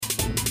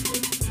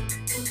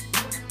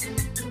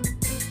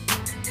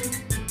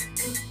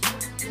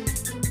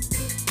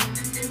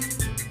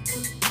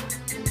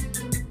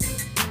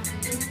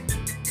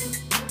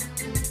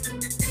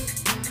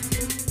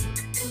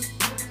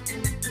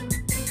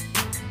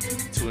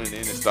tuning in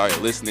and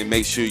started listening,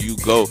 make sure you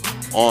go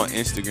on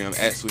Instagram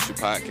at Swisher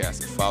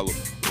Podcast and follow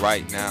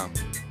right now.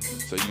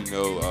 So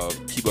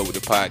keep up with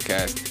the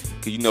podcast.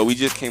 Because we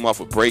just came off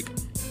a break.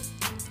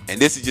 And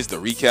this is just a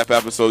recap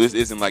episode. This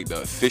isn't like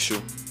the official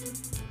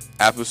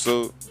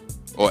episode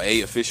or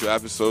a official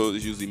episode.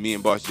 It's usually me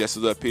and Boss Jess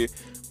is up here.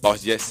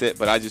 Boss Jet Set.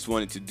 But I just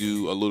wanted to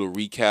do a little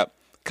recap.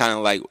 Kind of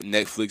like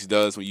Netflix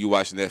does when you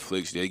watch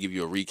Netflix. They give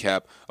you a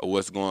recap of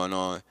what's going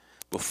on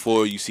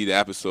before you see the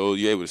episode.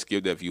 You're able to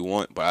skip that if you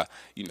want. But,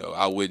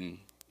 I wouldn't.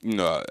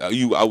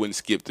 I wouldn't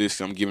skip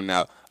this. I'm giving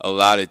out a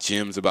lot of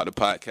gems about the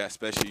podcast,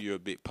 especially if you're a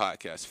big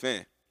podcast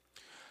fan.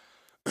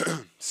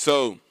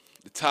 So,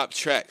 the top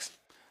tracks.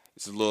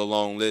 It's a little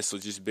long list, so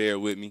just bear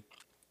with me.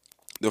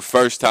 The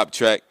first top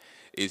track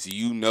is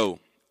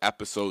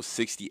episode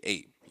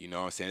 68. You know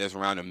what I'm saying? That's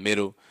around the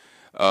middle.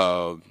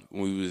 When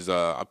we was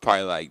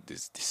probably like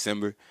this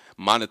December.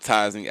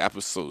 Monetizing,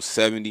 episode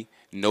 70.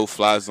 No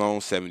Fly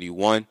Zone,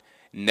 71.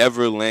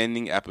 Never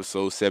Landing,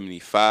 episode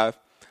 75.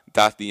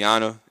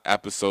 Tatiana,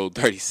 episode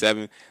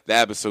 37.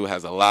 That episode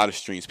has a lot of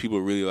streams. People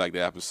really like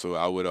that episode.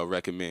 I would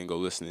recommend go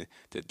listening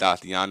to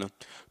Tatiana.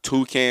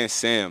 Toucan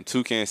Sam.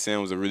 Toucan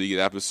Sam was a really good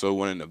episode.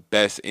 One of the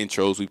best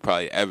intros we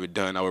probably ever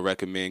done. I would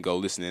recommend go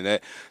listening to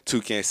that.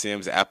 Toucan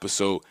Sam's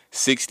episode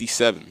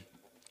 67.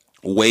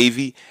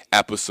 Wavy,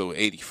 episode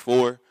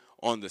 84.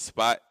 On the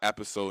Spot,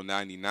 episode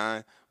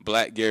 99.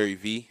 Black Gary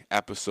V,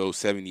 episode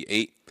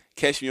 78.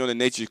 Catch Me on the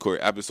Nature Court,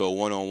 episode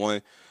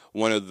 101.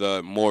 One of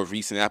the more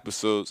recent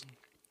episodes.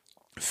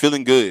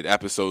 Feeling Good,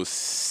 episode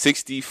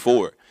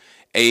 64,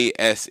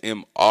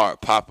 ASMR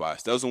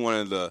Popeyes. Those are one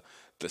of the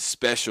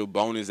special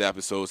bonus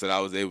episodes that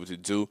I was able to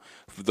do.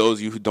 For those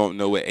of you who don't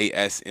know what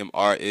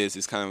ASMR is,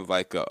 it's kind of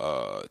like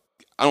I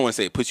don't want to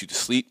say it puts you to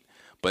sleep,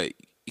 but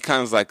it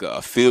kind of like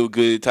a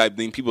feel-good type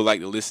thing. People like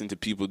to listen to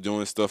people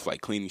doing stuff like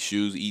cleaning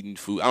shoes, eating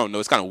food. I don't know.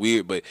 It's kind of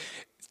weird, but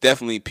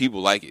definitely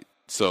people like it.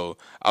 So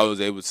I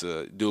was able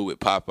to do it with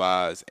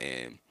Popeyes,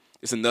 and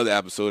it's another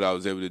episode I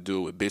was able to do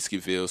it with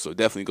Biscuitville, so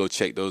definitely go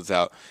check those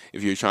out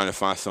if you're trying to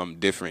find something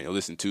different and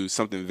listen to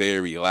something very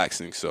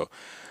relaxing. So,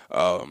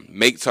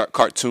 Make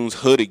Cartoons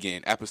Hood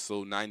Again,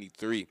 episode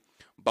 93.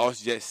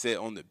 Boss Jet Set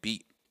on the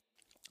Beat.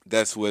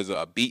 That was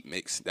a beat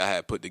mix that I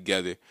had put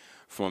together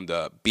from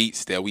the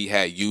beats that we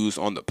had used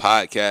on the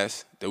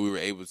podcast that we were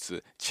able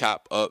to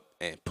chop up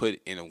and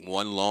put in a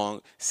one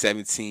long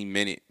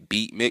 17-minute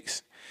beat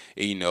mix.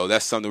 And,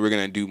 that's something we're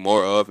going to do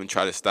more of and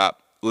try to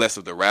stop less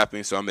of the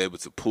rapping, so I'm able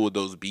to pull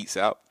those beats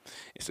out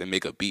and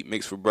make a beat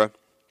mix for bruh.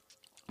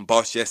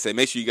 Boss Jet Set,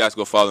 make sure you guys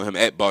go follow him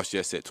at Boss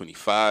Jet Set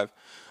 25.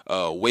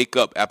 Wake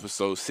Up,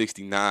 episode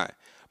 69.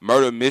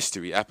 Murder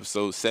Mystery,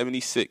 episode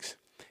 76.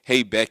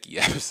 Hey Becky,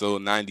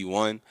 episode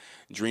 91.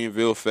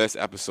 Dreamville Fest,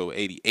 episode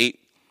 88.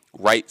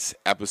 Rights,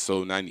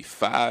 episode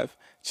 95.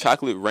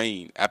 Chocolate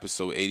Rain,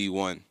 episode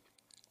 81.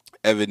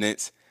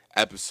 Evidence,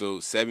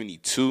 episode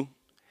 72.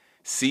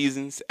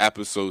 Seasons,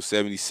 episode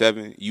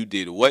 77. You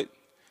Did What?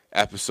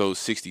 Episode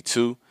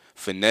 62,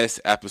 Finesse,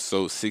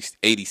 episode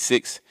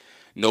 86,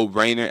 No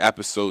Brainer,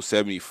 episode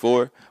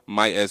 74,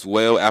 Might As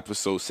Well,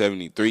 episode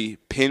 73,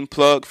 Pin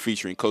Plug,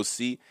 featuring Coach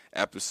C,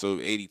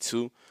 episode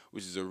 82,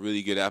 which is a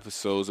really good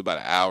episode. It's about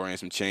an hour and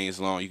some change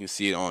long. You can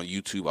see it on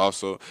YouTube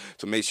also.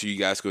 So make sure you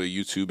guys go to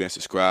YouTube and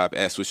subscribe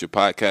at Swisher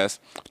Podcast.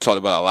 We talked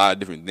about a lot of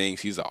different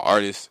things. He's an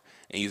artist,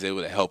 and he's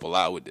able to help a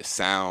lot with the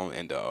sound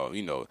and,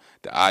 the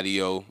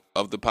audio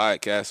of the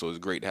podcast. So it's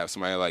great to have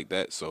somebody like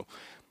that. So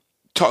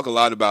talk a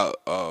lot about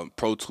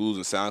Pro Tools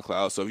and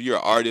SoundCloud. So if you're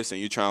an artist and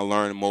you're trying to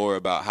learn more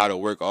about how to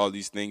work all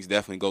these things,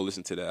 definitely go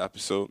listen to that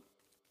episode.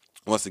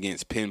 Once again,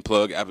 it's Pin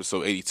Plug,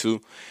 episode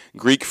 82.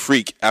 Greek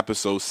Freak,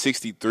 episode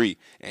 63.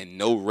 And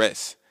No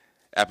Rest,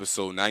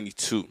 episode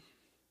 92.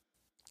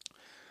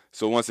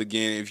 So once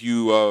again, if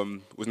you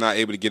was not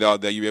able to get all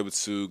that, you're able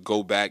to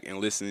go back and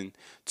listen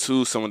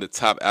to some of the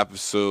top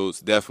episodes.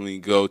 Definitely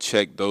go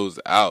check those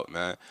out,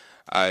 man.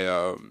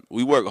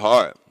 We work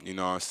hard, you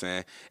know what I'm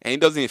saying? And it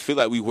doesn't even feel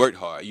like we worked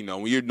hard.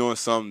 When you're doing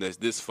something that's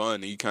this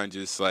fun and you kind of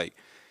just like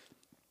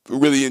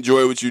really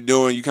enjoy what you're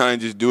doing, you kind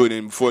of just do it,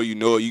 and before you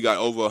know it, you got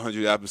over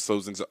 100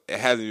 episodes, and so it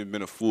hasn't even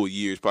been a full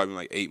year. It's probably been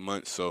like 8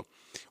 months. So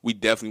we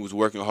definitely was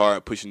working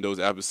hard, pushing those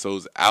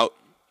episodes out,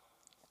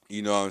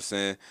 you know what I'm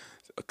saying?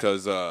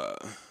 Because,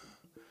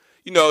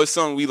 it's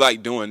something we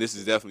like doing. This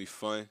is definitely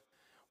fun.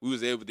 We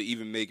was able to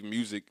even make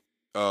music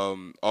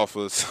off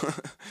of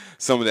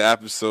some of the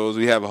episodes.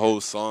 We have a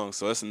whole song,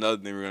 so that's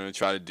another thing we're going to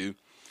try to do.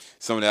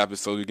 Some of the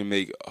episodes we can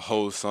make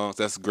whole songs.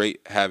 That's great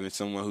having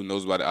someone who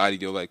knows about the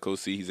audio like Coach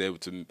C. He's able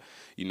to,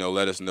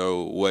 let us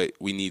know what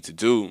we need to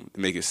do to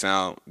make it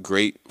sound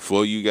great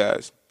for you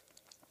guys.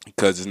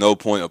 Because there's no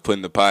point of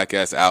putting the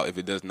podcast out if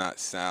it does not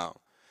sound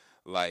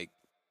like,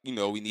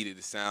 we need it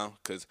to sound.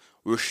 Because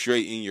we're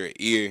straight in your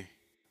ear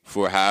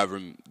for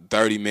however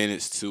 30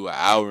 minutes to an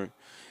hour.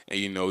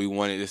 And, we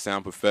want it to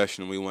sound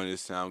professional. We want it to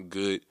sound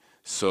good.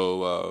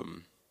 So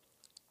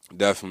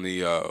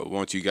definitely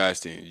want you guys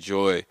to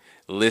enjoy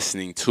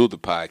listening to the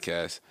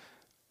podcast.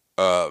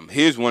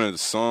 Here's one of the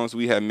songs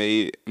we have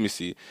made. Let me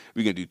see.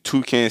 We can do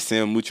Toucan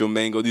Sam, Mucho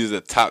Mango. These are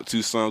the top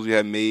 2 songs we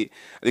have made.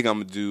 I think I'm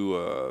gonna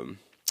do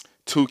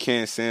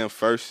Toucan Sam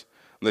first.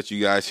 Let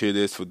you guys hear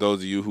this. For those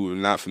of you who are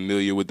not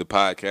familiar with the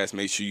podcast,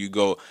 make sure you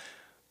go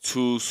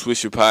to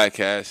Swisher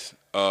Podcast,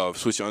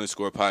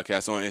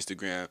 Swisher_podcast on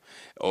Instagram,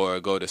 or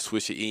go to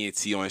Swisher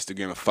ENT on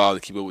Instagram and follow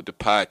to keep up with the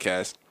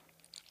podcast.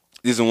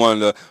 This is one of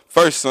the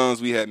first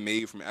songs we had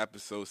made from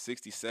episode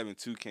 67,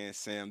 Toucan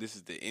Sam. This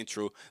is the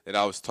intro that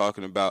I was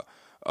talking about.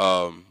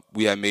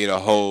 We had made a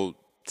whole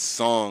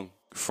song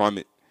from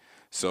it.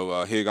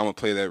 So here, I'm going to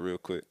play that real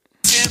quick.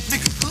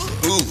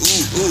 Ooh, ooh,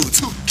 ooh,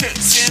 Toucan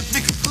Sam,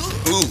 nigga.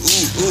 Ooh,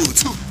 ooh, ooh,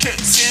 Toucan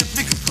Sam,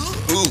 nigga.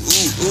 Ooh,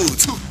 ooh, ooh,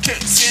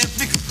 Toucan Sam,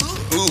 nigga.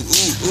 Ooh,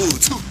 ooh, ooh,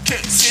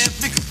 Toucan Sam,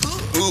 nigga.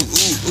 Ooh,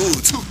 ooh, ooh,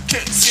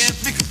 Toucan Sam,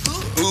 nigga.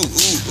 Ooh,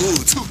 ooh,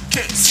 ooh,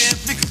 Toucan Sam,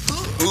 nigga.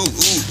 Ooh,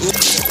 ooh, ooh.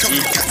 Come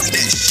on, got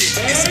that shit.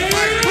 It's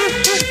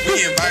environment.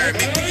 We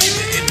environment. We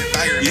in the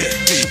environment.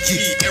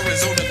 Yeah.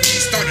 Arizona, we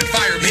started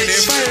firemen.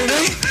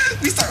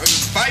 We started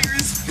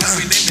fires. My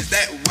name is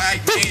that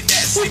white man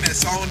that sing that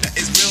song that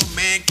is real,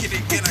 man. Can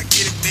I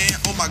get it, man?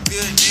 Oh my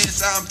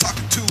goodness, I'm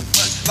talking too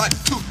much like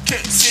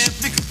Toucan Sam,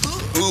 nigga.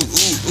 Ooh,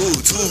 ooh, ooh,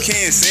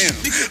 Toucan Sam.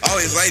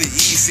 Always like to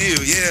eat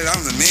cereal, yeah,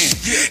 I'm the man.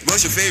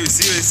 What's your favorite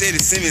cereal? They say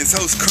the Cinnamon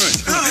Toast Crunch.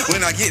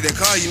 When I get the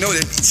car, you know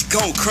that bitch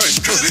gon' crunch.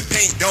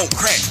 Paint don't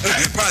crack,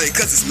 probably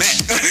cause it's matte.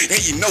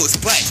 And you know it's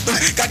black,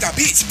 got that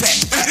bitch back.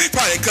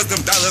 Probably cause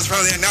them dollars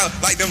running out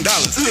like them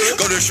dollars.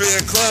 Go to the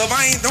shred club,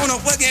 I ain't throwing no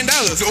fucking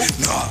dollars.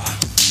 Nah.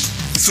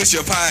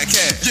 Swisher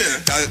Podcast,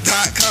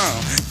 .com.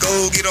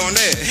 Go get on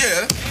that.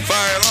 Yeah.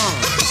 Fire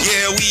alarm.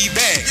 Yeah, we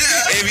back.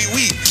 Yeah. Every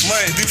week,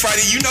 Monday through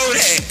Friday, you know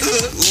that.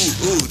 Ooh,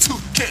 ooh,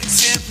 Toucan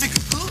Sam, nigga.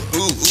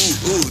 Ooh,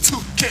 ooh, ooh,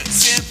 Toucan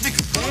Sam, nigga.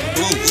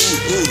 Ooh,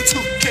 ooh, ooh,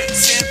 Toucan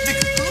Sam,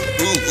 nigga.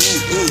 Ooh,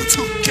 ooh, ooh,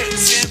 Toucan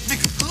Sam,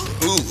 nigga.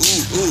 Ooh,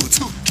 ooh, ooh,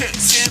 Toucan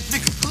Sam,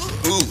 nigga.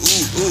 Ooh,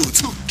 ooh, ooh, Toucan Sam, nigga. Ooh, ooh, ooh,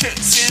 Toucan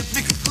Sam,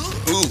 nigga.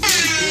 Ooh, ooh,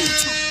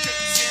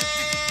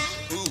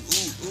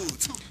 ooh,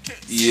 Toucan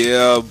Sam.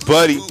 Yeah,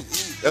 buddy.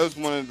 That was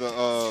one of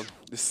the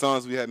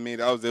songs we had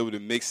made. I was able to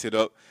mix it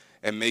up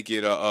and make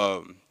it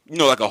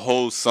like a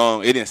whole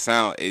song. It didn't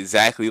sound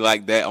exactly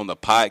like that on the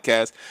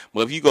podcast,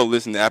 but if you go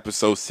listen to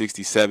episode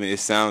 67, it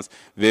sounds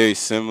very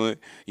similar.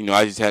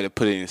 I just had to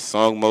put it in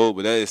song mode,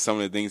 but that is some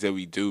of the things that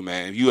we do,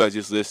 man. If you are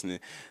just listening,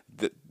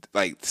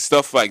 like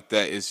stuff like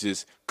that is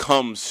just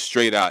comes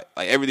straight out.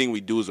 Like everything we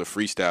do is a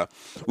freestyle.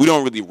 We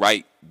don't really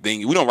write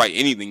things. We don't write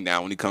anything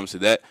down when it comes to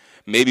that.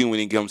 Maybe when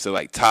it comes to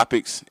like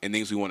topics and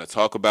things we want to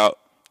talk about.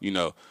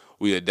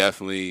 We would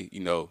definitely,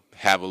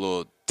 have a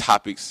little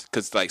topics.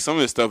 Because, like, some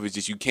of the stuff is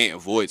just you can't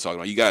avoid talking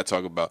about. You got to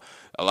talk about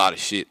a lot of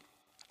shit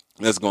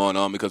that's going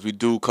on because we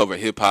do cover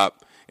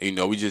hip-hop. And,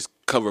 we just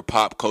cover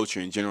pop culture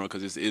in general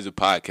because this is a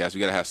podcast. We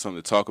got to have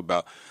something to talk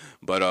about.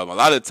 But a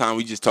lot of the time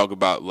we just talk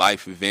about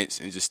life events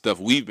and just stuff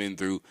we've been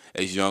through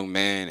as young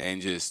men and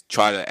just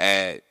try to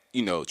add,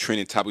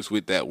 trending topics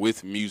with that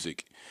with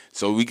music.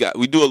 So we do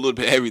a little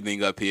bit of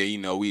everything up here.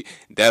 We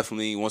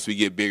definitely, once we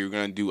get bigger, we're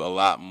going to do a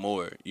lot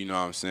more. You know what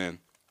I'm saying?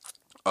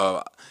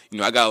 I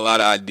got a lot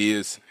of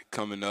ideas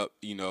coming up.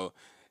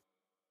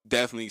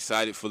 Definitely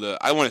excited for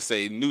I want to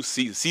say, new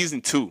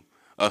season 2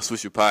 of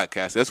Swisher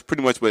Podcast. That's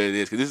pretty much what it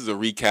is because this is a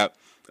recap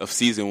of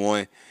season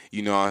 1.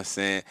 You know what I'm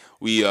saying?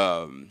 We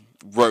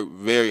worked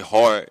very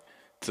hard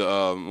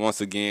to,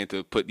 once again,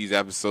 to put these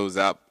episodes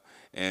out.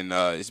 And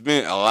it's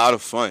been a lot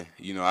of fun.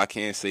 I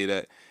can't say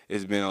that.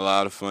 It's been a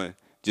lot of fun.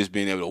 Just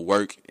being able to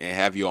work and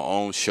have your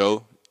own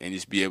show and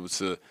just be able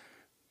to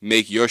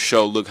make your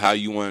show look how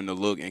you want it to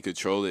look and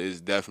control it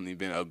has definitely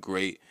been a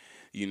great,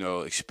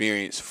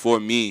 experience for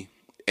me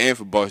and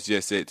for Boss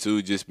Jet Set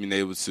too. Just being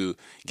able to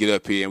get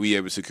up here and we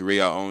able to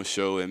create our own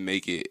show and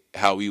make it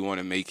how we want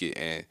to make it,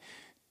 and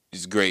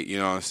it's great. You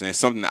know what I'm saying?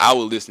 Something I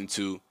would listen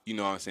to. You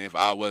know what I'm saying? If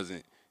I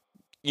wasn't,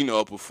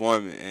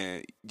 performing,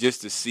 and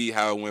just to see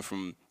how it went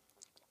from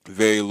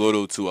very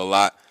little to a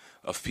lot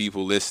of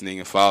people listening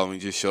and following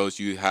just shows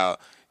you how,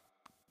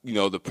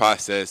 the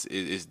process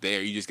is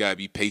there. You just got to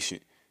be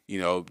patient.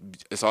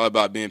 It's all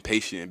about being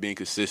patient and being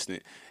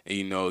consistent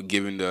and,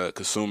 giving the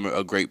consumer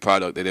a great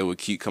product that they will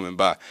keep coming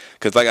by.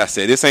 Because like I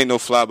said, this ain't no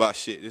fly-by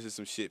shit. This is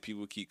some shit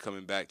people keep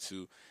coming back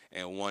to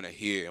and want to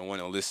hear and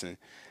want to listen,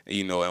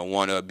 and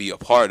want to be a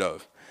part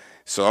of.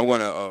 So I'm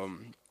going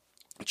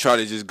to try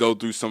to just go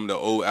through some of the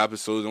old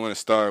episodes. I want to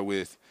start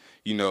with,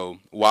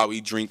 Why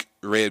We Drink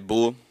Red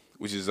Bull,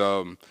 which is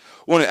one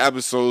of the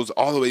episodes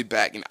all the way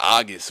back in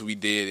August we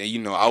did.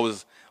 And, I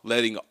was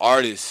letting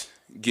artists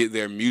get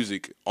their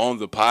music on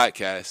the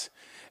podcast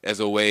as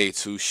a way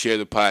to share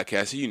the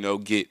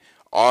podcast, get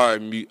our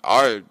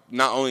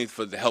not only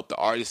to help the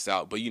artists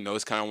out, but,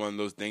 it's kind of one of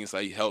those things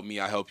like you help me,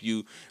 I help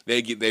you.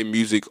 They get their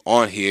music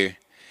on here,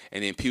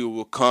 and then people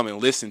will come and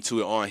listen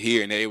to it on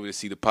here, and they're able to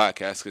see the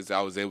podcast because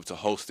I was able to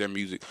host their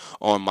music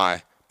on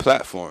my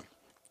platform.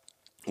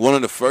 One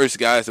of the first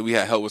guys that we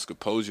had help was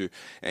Composure,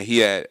 and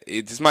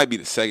this might be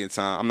the second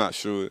time, I'm not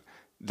sure,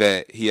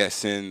 that he had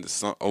sent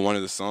one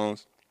of the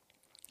songs.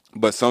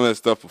 But some of the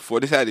stuff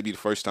before, this had to be the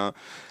first time.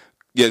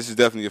 Yeah, this is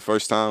definitely the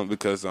first time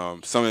because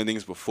some of the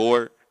things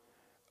before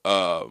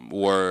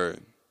were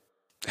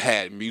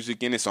had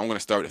music in it. So I'm gonna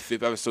start with the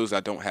 5th episode.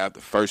 I don't have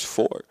the first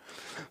 4.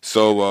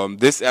 So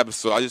this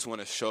episode, I just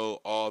want to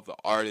show all the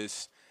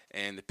artists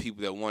and the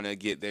people that want to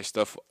get their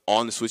stuff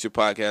on the Swisher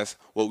podcast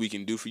what we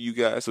can do for you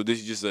guys. So this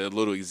is just a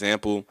little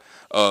example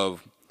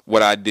of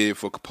what I did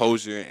for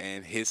Composure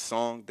and his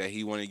song that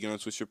he wanted to get on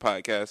Swisher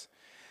podcast.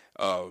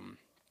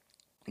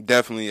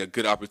 Definitely a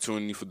good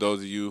opportunity for those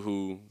of you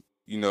who,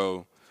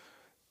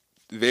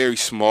 very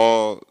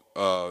small,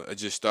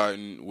 just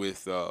starting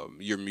with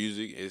your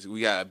music. Is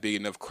we got a big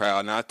enough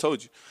crowd. Now I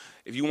told you,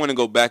 if you want to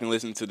go back and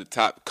listen to the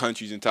top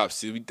countries and top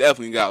cities, we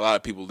definitely got a lot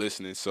of people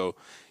listening. So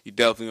you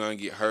definitely gonna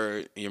get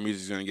heard, and your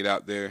music's gonna get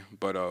out there.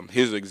 But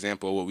here's an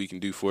example of what we can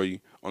do for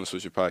you on the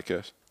Swisher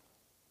podcast.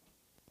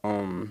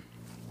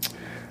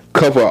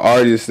 Couple of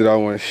artists that I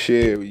want to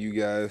share with you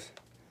guys.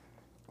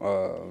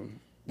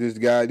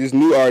 This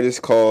new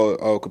artist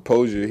called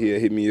Composure. He had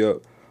hit me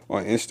up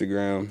on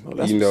Instagram. Oh,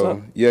 that's what's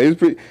up. Yeah, he's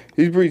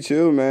pretty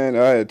chill, man.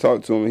 I had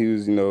talked to him. He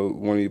was,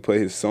 wanting me to play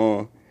his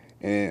song,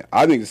 and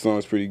I think the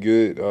song's pretty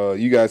good.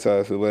 You guys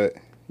have to let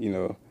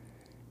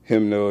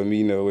him know and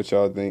me know what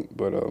y'all think.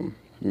 But let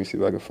me see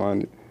if I can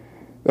find it.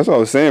 That's what I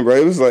was saying, bro.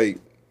 It was like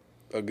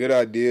a good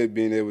idea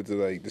being able to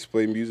like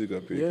display music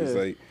up here because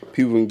like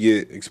people can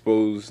get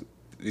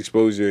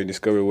exposure and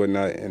discover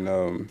whatnot,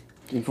 and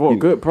for a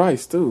good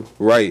price too.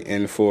 Right,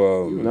 and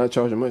for you're not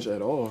charging much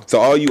at all. So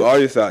all you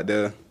artists out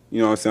there, you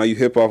know what I'm saying, all you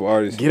hip hop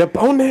artists, get up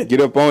on that.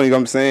 Get up on it. You know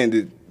what I'm saying,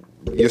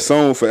 that your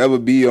song will forever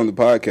be on the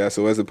podcast.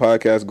 So as the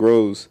podcast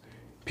grows,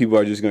 people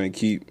are just gonna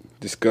keep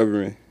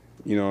discovering.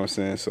 You know what I'm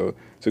saying? So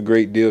it's a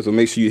great deal. So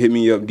make sure you hit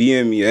me up,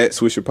 DM me at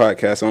Swisher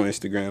Podcast on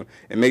Instagram,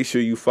 and make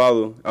sure you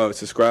follow,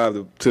 subscribe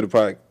to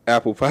the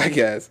Apple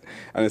Podcast.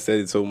 I done said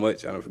it so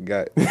much, I done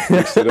forgot.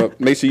 Mixed it up.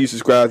 Make sure you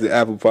subscribe to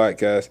Apple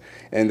Podcast,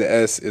 and the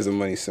S is a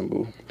money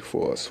symbol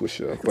for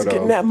Swisher. But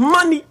getting that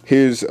money.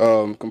 Here's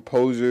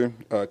Composure,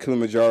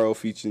 Kilimanjaro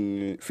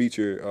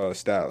feature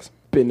Styles.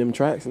 Spitting them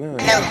tracks now.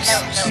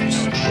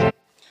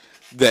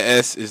 The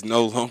S is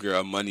no longer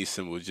a money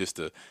symbol, just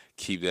to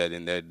keep that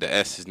in there. The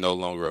S is no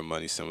longer a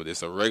money symbol.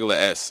 It's a regular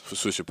S for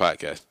Swisher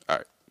Podcast. All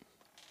right.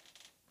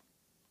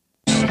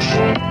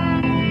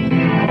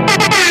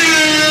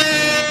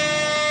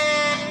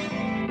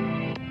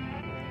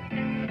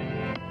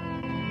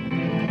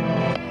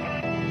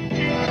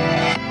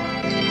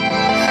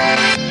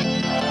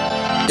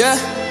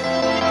 Yeah.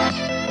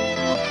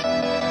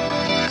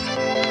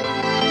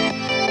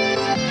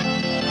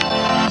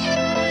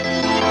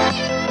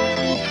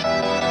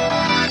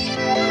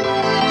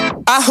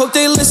 I hope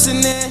they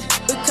listening,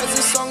 because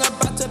this song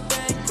about to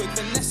bang quick.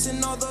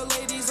 Finessing all the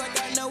ladies like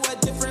I know a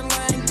different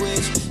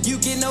language. You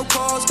get no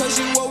calls cause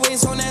you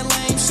always on that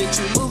lame shit.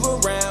 You move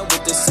around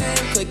with the same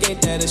click,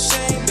 ain't that a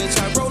shame? Bitch,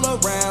 I roll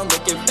around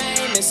looking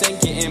famous,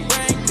 ain't getting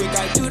brain quick.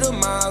 I do the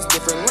miles,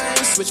 different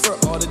lanes, switch for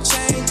all the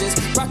changes.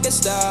 Rock a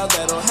style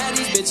that'll have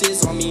these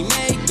bitches on me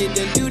naked.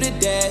 Then do the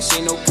dash,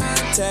 ain't no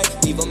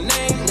contact, leave them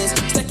nameless.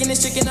 Stacking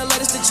this chicken, the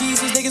lettuce, the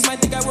cheese. These niggas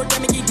might think I work at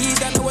Mickey D's.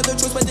 Got no other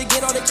choice but to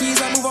get all the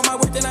keys. I move on my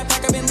work, then I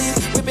pack up and leave.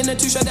 Whipping the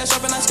 2-shot, dash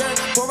off and I skirt.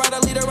 Pour out a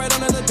leader right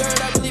under the dirt.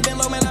 I really been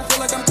low, man, I feel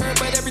like I'm Kurt.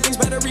 But everything's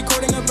better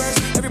recording a verse.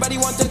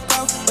 Everybody want the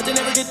clout, but they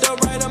never get the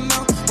right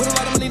amount. With a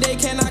lot of money they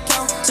cannot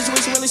count.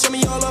 Situation really show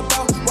me all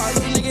about why a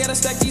little nigga gotta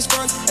stack these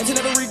fronts and to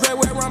never regret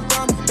where I'm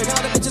from. Bang a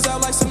lot of bitches out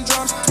like some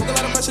drums. Smoke a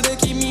lot of pressure to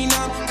keep me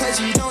numb.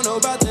 Cause you don't know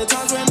about the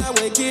times when I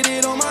would get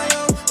it on my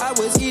own. I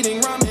was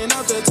eating ramen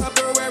out the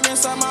Tupperware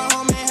inside my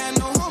home and had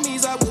no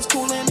homies. I was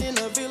cooling in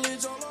the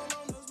village all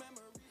alone. Those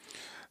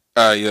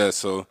memories. Yeah,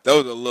 so that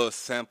was a little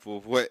sample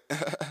of what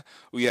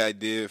we had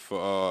did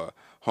for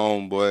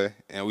Homeboy,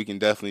 and we can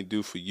definitely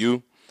do for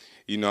you.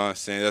 You know what I'm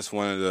saying? That's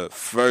one of the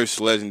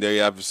first legendary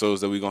episodes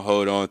that we're going to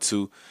hold on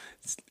to.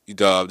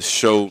 The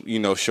show,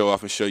 show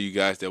off and show you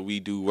guys that we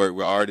do work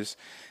with artists.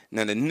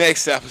 Now, the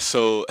next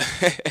episode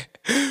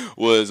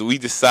was we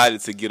decided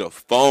to get a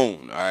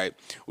phone, all right?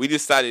 We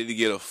decided to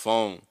get a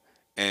phone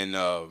and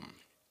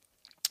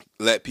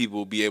let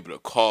people be able to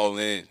call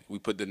in. We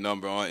put the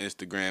number on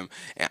Instagram.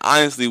 And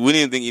honestly, we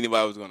didn't think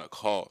anybody was going to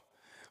call.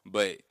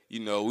 But, we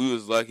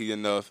was lucky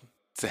enough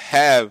to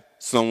have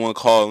someone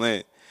call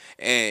in.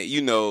 And,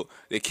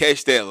 to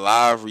catch that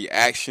live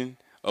reaction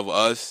of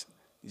us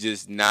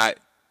just not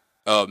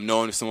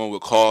knowing if someone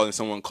would call and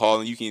someone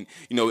calling, you can,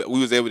 we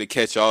was able to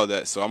catch all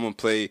that. So I'm going to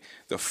play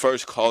the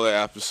first caller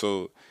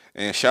episode.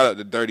 And shout out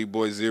to Dirty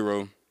Boy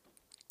Zero,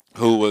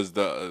 who was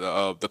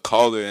the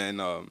caller. And,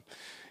 so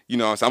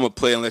I'm going to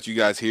play and let you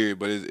guys hear it,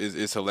 but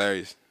it's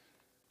hilarious.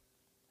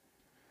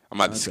 I'm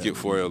about to skip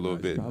for it a little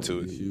bit to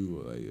it.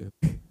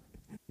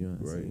 You know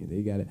what I'm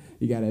saying?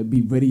 You gotta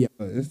be ready.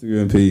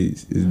 Instagram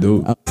page is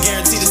dope.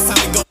 Guarantee this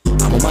time go.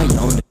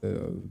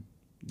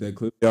 That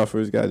clip y'all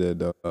first got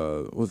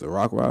that what's it,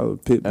 Rock Wilder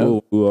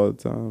Pitbull all the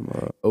time.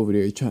 Over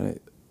there trying to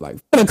like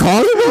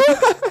call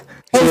it,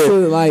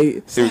 bro.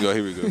 Like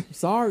here we go.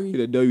 Sorry.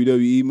 The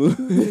WWE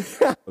move.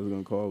 I was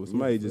gonna call, but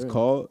somebody just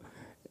called.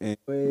 And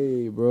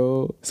hey,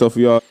 bro. So for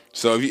y'all,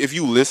 if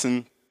you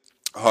listen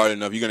hard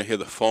enough, you're gonna hear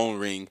the phone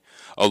ring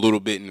a little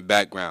bit in the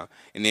background,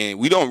 and then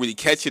we don't really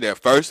catch it at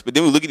first, but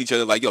then we look at each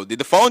other like, "Yo, did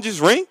the phone just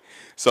ring?"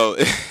 So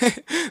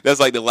that's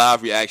like the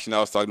live reaction I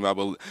was talking about.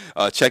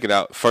 But check it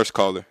out, first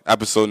caller,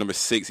 episode number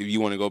 6. If you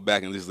want to go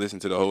back and just listen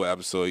to the whole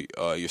episode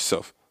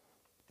yourself.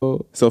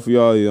 So for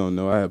y'all you don't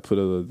know, I had put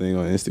a little thing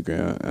on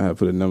Instagram. I had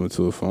put a number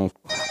to a phone.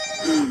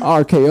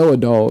 RKO a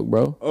dog,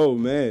 bro. Oh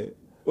man,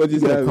 what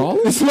just happened? Call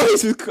him? Somebody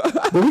just called.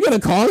 But we gonna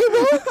call him,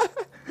 bro?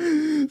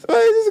 Somebody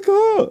just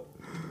called.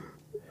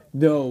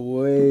 No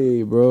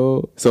way,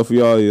 bro. So for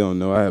y'all you don't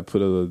know, I had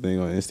put a little thing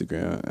on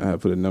Instagram. I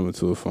had put a number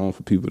to a phone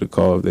for people to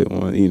call if they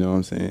want. You know what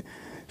I'm saying?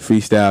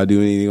 Freestyle, do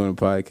anything on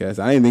the podcast.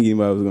 I didn't think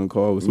anybody was gonna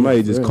call, but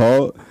somebody just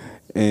called.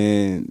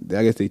 And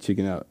I guess they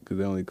chicken out because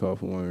they only call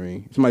for one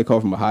ring. Somebody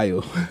called from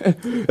Ohio.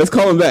 Let's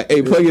call him back.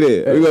 Hey, plug it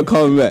in. We're going to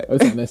call him back.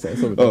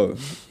 Oh,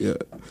 yeah.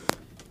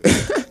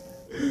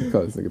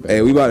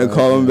 Hey, we about to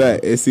call him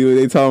back and see what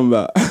they talking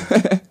about.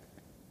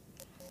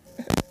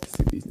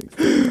 See these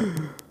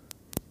niggas.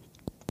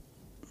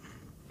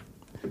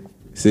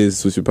 Says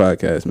Swisher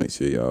Podcast. Make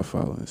sure y'all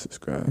follow and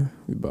subscribe.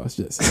 We boss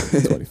just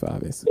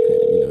 25 Instagram.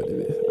 You know what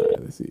it is. All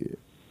right, let's see it.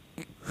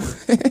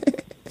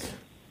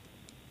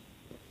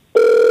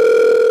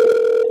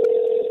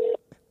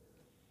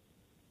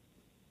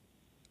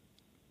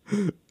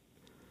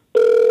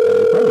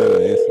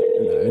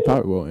 They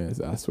probably won't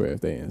answer. I swear if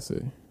they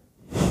answer.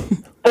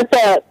 What's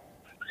up?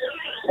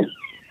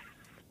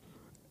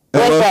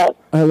 What's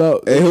up? Hello.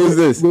 Hey, who's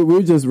this?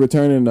 We're just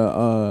returning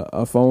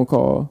a phone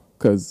call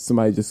because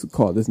somebody just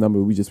called this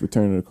number. We just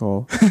returning the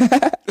call.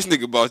 This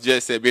nigga boss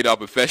Jet said being all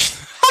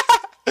professional.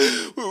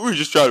 we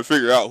just trying to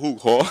figure out who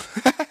called.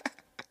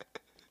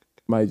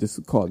 Somebody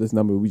just called this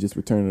number. We just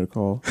returning the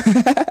call.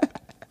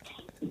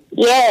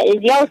 Yeah,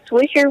 is y'all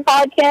Swisher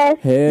podcast?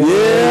 Hell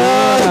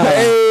yeah.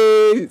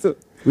 Hey. So,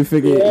 we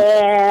figured.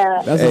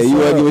 Yeah. Hey, you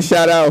want to give a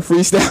shout out,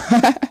 freestyle?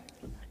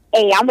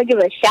 Hey, I'm going to give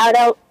a shout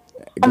out.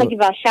 I'm going to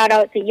give a shout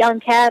out to Young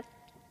Cap,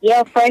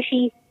 Yale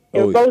Freshie.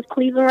 They're both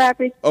Cleveland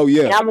rappers. Oh,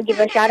 yeah. And I'm going to give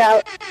a shout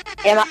out.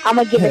 And I'm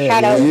going to give a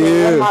shout out to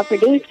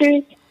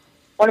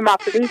one of my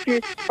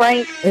producers.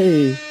 Frank.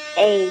 Hey.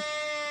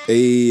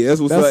 Hey,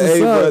 that's what's up. Hey,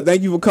 bro,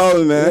 thank you for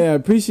calling, man. Yeah, I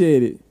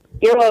appreciate it.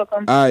 You're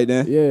welcome. All right,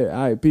 then. Yeah,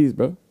 all right, peace,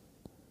 bro.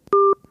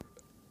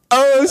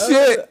 Oh,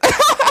 shit.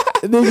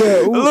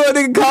 Nigga, little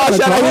nigga call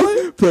shout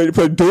out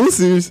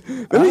producers.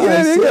 Let me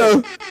get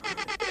that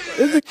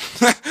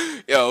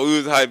nigga. Yo, we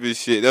was hype as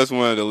shit. That's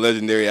one of the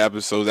legendary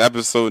episodes.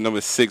 Episode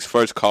number 6,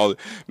 first caller.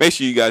 Make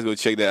sure you guys go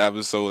check that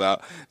episode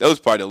out. That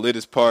was probably the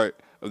littest part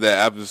of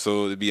that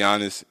episode, to be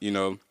honest. You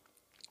know,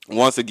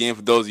 once again,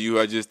 for those of you who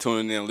are just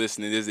tuning in and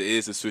listening, this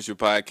is the Swisher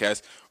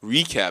Podcast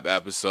recap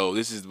episode.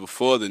 This is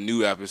before the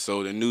new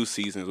episode, the new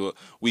season is what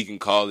we can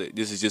call it.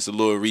 This is just a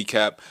little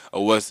recap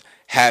of what's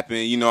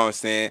happened, you know what I'm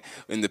saying,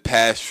 in the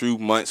past few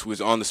months was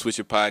on the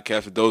Swisher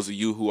Podcast. For those of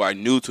you who are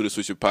new to the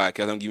Swisher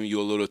Podcast, I'm giving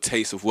you a little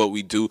taste of what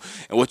we do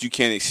and what you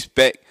can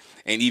expect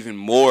and even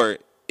more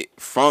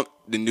from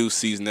the new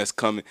season that's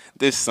coming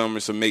this summer.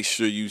 So make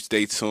sure you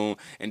stay tuned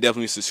and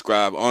definitely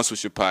subscribe on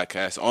Swisher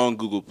Podcast, on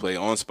Google Play,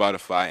 on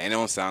Spotify, and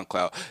on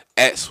SoundCloud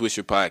at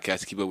Swisher Podcast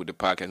to keep up with the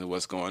podcast and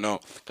what's going on,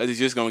 because it's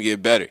just going to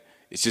get better.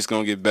 It's just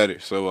going to get better.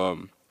 So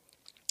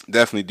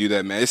definitely do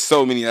that, man. There's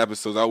so many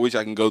episodes. I wish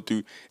I can go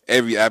through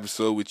every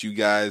episode with you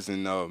guys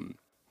and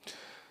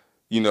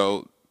you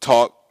know,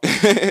 talk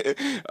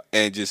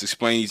and just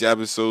explain each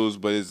episodes,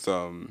 but it's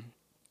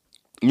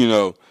you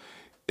know,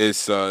 it's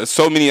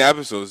so many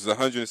episodes. It's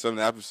 107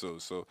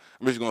 episodes. So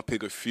I'm just gonna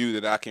pick a few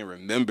that I can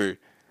remember,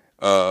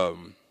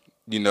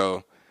 you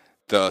know,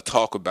 to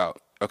talk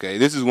about. Okay,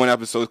 this is one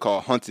episode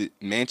called Haunted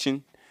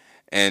Mansion,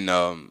 and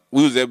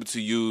we was able to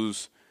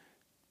use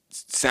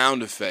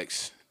sound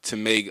effects to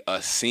make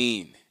a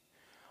scene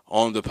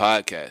on the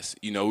podcast.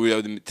 You know, we were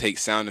able to take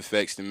sound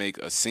effects to make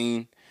a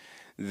scene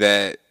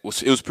that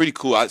was pretty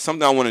cool.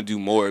 Something I want to do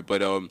more,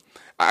 but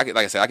like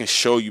I said, I can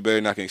show you better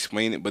than I can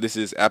explain it. But this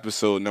is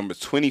episode number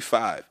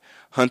 25,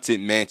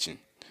 Haunted Mansion.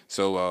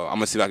 So I'm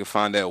gonna see if I can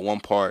find that one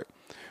part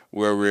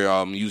where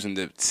we're using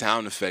the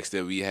sound effects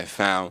that we have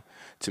found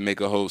to make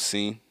a whole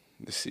scene.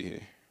 Let's see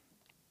here.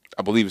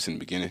 I believe it's in the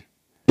beginning.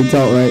 It's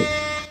all right.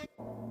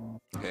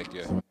 Heck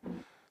yeah.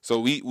 So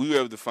we were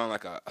able to find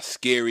like a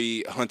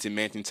scary Haunted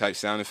Mansion type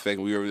sound effect,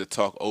 and we were able to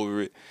talk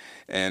over it.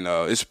 And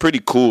it's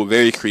pretty cool,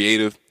 very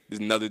creative. There's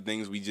another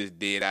things we just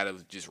did out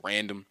of just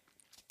random,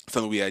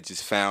 something we had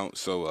just found.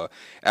 So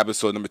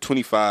episode number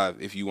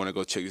 25, if you want to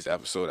go check this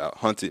episode out,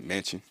 Haunted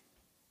Mansion.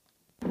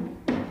 So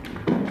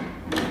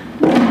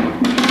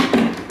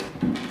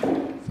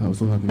I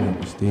was walking up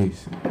the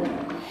stairs,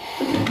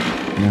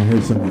 and I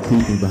heard something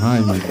creeping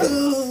behind me.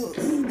 Oh,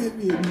 this get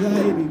me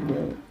anxiety,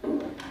 bro.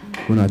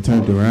 When I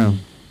turned around,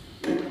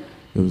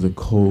 there was a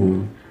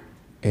cold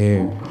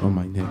air on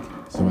my neck,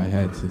 so I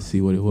had to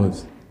see what it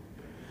was.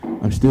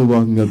 I'm still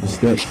walking up the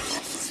steps,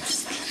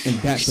 and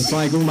that's the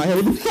flying over my head.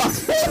 What the fuck?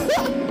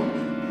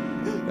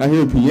 I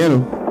hear a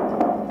piano.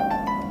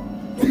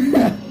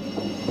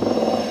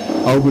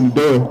 I open the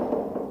door.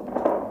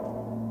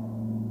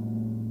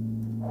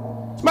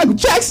 It's Michael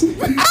Jackson.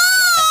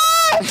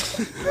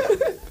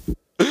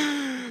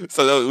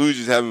 So we were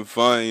just having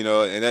fun, you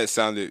know, and that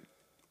sounded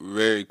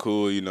very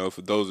cool, you know.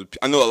 For those,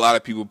 I know a lot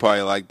of people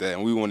probably like that,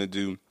 and we want to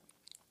do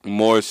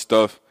more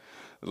stuff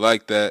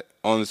like that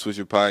on the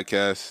Swisher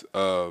podcast.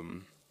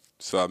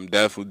 So I'm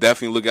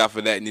definitely look out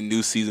for that in the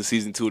new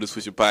season 2 of the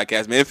Swisher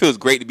podcast. Man, it feels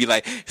great to be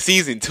like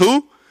season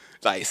 2,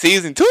 like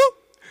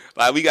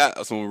we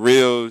got some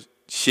real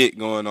shit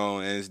going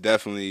on, and it's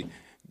definitely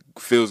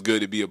feels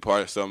good to be a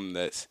part of something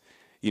that's,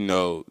 you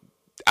know,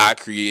 I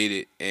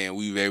created and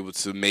we were able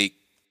to make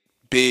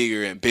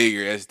bigger and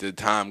bigger as the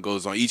time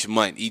goes on. Each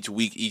month, each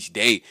week, each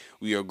day,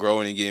 we are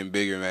growing and getting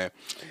bigger, man.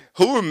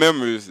 Who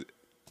remembers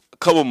a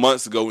couple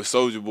months ago when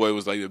Soulja Boy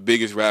was like the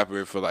biggest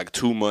rapper for like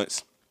 2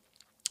 months?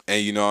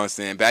 And you know what I'm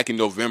saying? Back in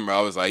November,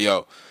 I was like,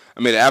 yo,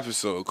 I made an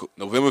episode,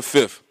 November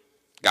 5th,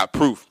 got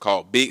proof,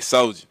 called Big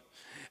Soulja.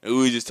 And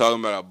we were just talking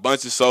about a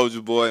bunch of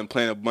Soulja Boy and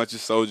playing a bunch of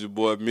Soulja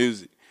Boy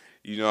music.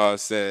 You know what I'm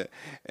saying?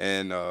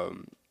 And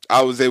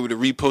I was able to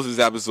repost this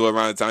episode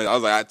around the time. I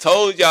was like, I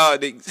told y'all.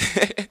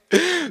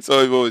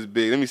 Soulja Boy was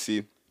big. Let me see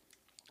if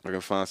I can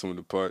find some of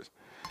the parts.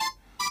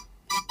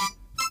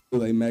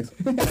 Like Max.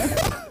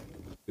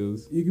 You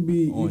could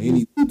be on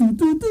any.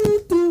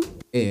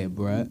 Yeah,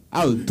 bro.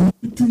 I was.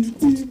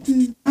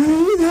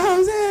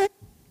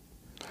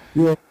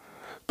 Yeah.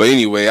 But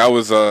anyway, I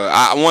was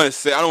I want to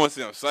say, I don't want to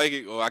say I'm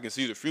psychic or I can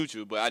see the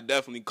future, but I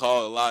definitely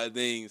called a lot of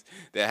things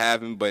that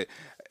happened. But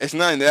it's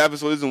not in the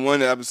episode. It's in one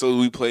of the episodes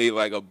we played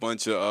like a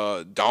bunch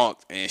of donk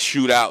and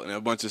shootout and a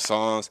bunch of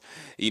songs.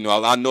 You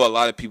know, I know a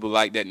lot of people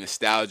like that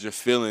nostalgia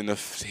feeling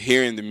of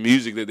hearing the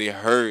music that they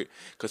heard,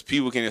 because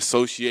people can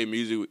associate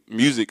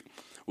music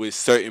with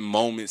certain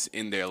moments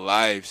in their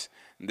lives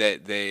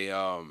that they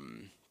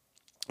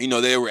you know,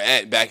 they were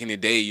at back in the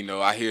day. You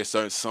know, I hear a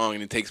certain song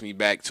and it takes me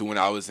back to when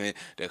I was in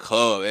the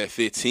club at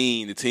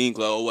 15, the teen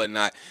club or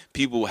whatnot.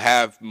 People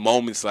have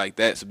moments like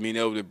that, so being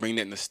able to bring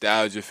that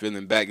nostalgia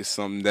feeling back is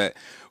something that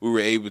we were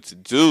able to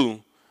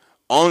do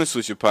on the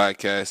Swisher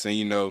podcast. And,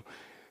 you know,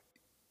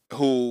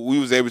 who we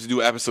was able to do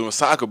an episode on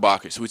soccer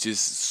boxers, which is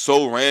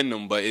so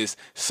random, but it's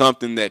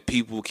something that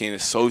people can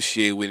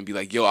associate with and be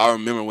like, yo, I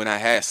remember when I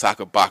had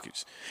soccer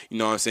boxers. You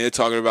know what I'm saying? They're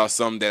talking about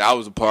something that I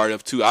was a part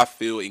of too. I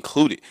feel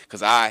included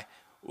because I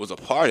was a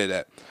part of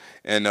that.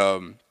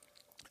 And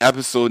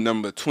episode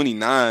number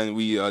 29,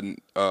 we you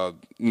know,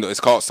 it's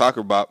called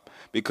Soccer Bop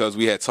because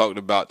we had talked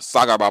about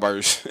soccer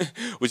boppers,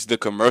 which is the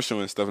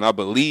commercial and stuff. And I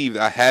believe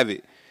I have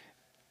it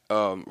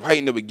right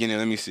in the beginning.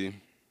 Let me see.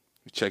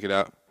 Check it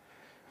out.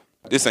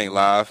 This ain't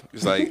live.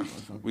 It's like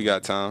we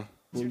got time.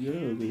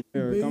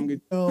 Eric, come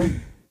get the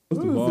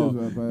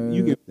ball.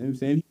 You get. I'm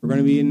saying we're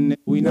gonna be in.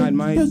 We not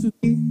my.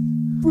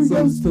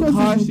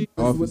 Takashi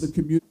with the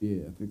community.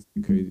 Yeah, I think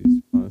it's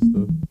crazy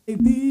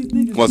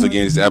stuff. Once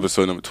again, it's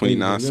episode number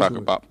 29,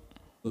 Soccer Bop.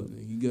 Look,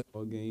 you got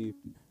all game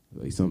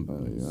like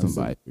somebody.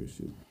 I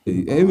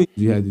mean,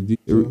 you had to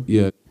do.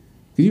 Yeah.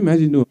 Could you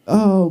imagine doing?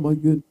 Oh my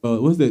goodness.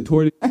 What's that?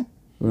 Tortoise.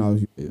 When I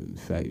was in the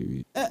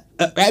factory.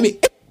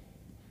 Rabbit.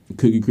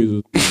 Cookie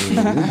Crisp.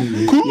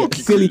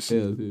 Silly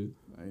tails, dude.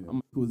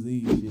 I'm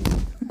cuisine shit.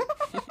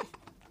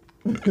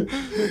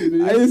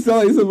 I just saw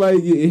like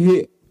somebody getting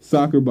hit.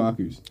 Soccer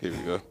boxers. Here we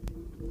go.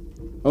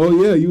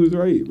 Oh yeah, you was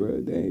right,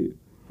 bro. Dang.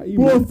 How you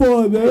more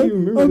fun, man.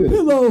 remember A that?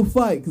 pillow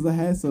fight, because I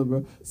had some,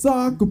 bro.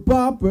 Soccer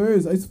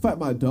boppers. I used to fight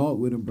my dog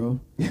with him, bro.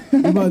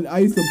 I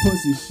used to punch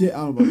the shit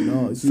out of my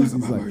dog. She was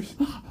just like,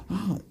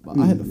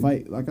 I had to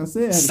fight. Like I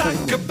said, I had to fight.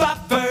 Soccer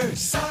boppers,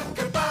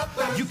 soccer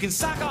boppers. You can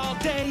sock all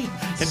day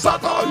and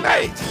Sock all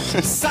night.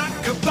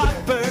 Soccer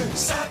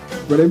boppers.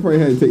 But they probably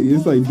had to take.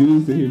 It's like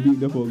dudes in here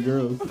beating up on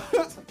girls.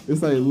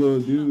 It's like little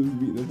dudes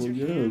beating up on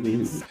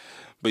girls.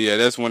 But yeah,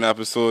 that's one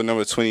episode,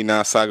 number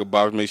 29, Soccer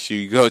Box. Make sure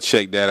you go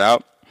check that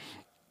out.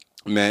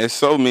 Man, there's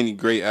so many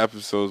great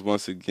episodes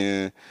once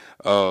again.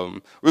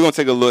 We're going to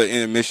take a little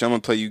intermission. I'm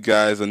going to play you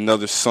guys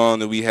another song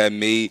that we had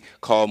made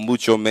called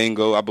Mucho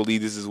Mango. I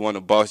believe this is one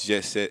of Boss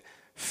Jet Set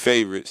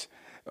favorites.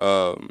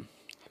 Let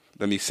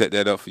me set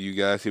that up for you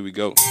guys. Here we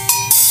go.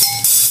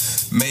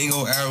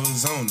 Mango,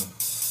 Arizona.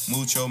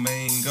 Mucho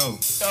mango.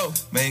 Oh.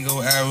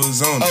 Mango,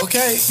 Arizona.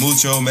 Okay.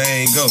 Mucho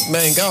mango.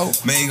 Mango.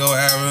 Mango,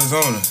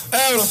 Arizona.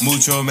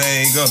 Mucho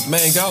mango.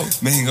 Mango.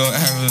 Mango,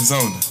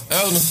 Arizona.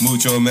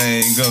 Mucho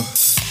mango.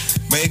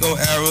 Mango,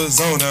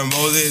 Arizona.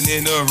 Rolling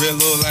in the real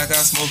look like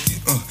I smoke it.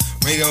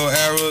 Mango,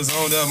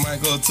 Arizona.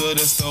 Might go to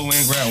the store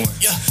and grab one.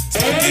 Yeah.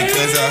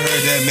 Because I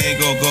heard that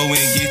mango go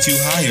and get you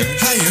higher.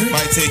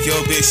 Might take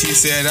your bitch. She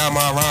said out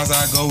my rhymes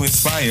I go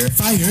inspire.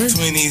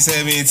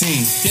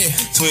 2017. Yeah.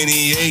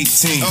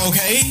 2018.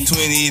 Okay.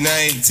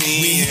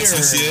 2019. We here.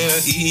 Social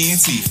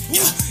ENT.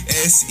 Yeah.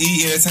 SE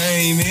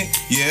Entertainment.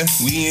 Yeah,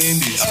 we in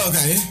this.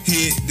 Okay.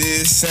 Hit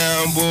this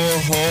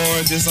soundboard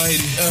horn just like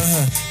this.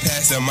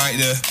 Pass the mic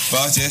to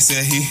Boss just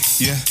said he.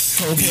 Yeah.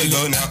 Okay.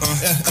 Go now.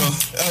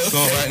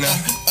 Go right now.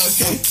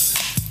 Okay.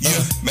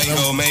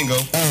 Mango, mango.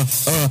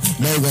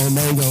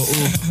 Mango,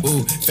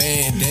 ooh,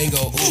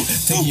 fandango, ooh.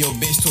 Taking your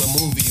bitch to a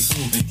movie,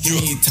 ooh.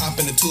 Give me top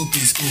in the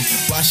two-piece, ooh.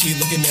 Why she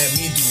looking at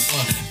me,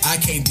 I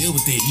can't deal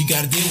with it. You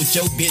gotta deal with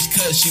your bitch,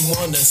 cause she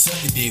wanna suck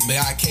the dick. But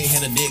I can't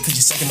handle it, cause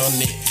you sucking on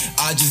it.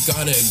 I just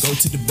gotta go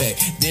to the back.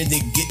 Then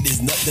they get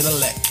this nut that I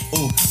lack.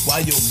 Ooh,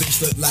 why your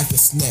bitch look like a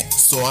snack?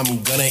 So I'm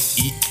gonna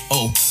eat,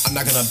 oh. I'm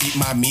not gonna beat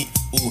my meat,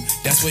 ooh.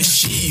 That's what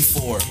she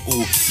for,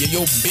 ooh.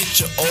 Yeah, your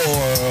bitch,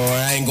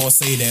 I ain't gonna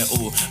say that,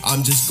 ooh.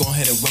 I'm just gonna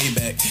head it way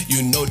back.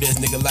 You know this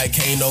nigga like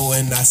Kano,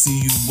 and I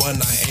see you one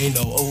night, ain't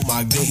no, oh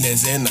my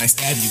goodness, and I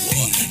stab you,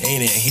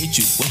 ain't it hit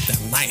you with the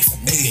knife,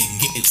 nigga,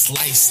 get it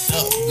sliced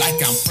up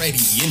like I'm Freddy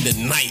in the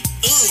night,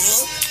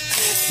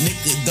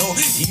 nigga, don't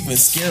even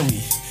scare me,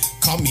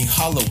 call me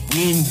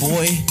Halloween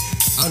boy,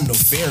 I'm no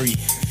fairy.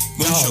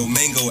 Mucho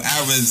mango,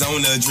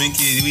 Arizona, drink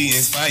it, we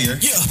inspire.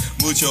 Yeah.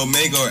 Mucho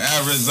mango,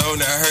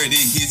 Arizona, heard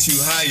it get you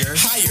higher.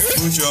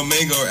 Mucho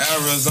mango,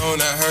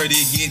 Arizona, heard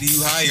it get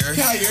you higher.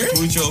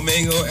 Mucho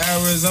mango,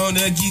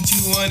 Arizona, get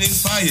you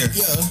uninspired.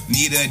 Yeah.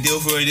 Need a deal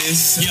for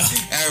this? Yeah.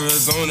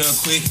 Arizona,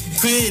 quick.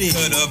 Quit it.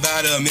 Cut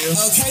about a meal.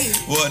 Okay.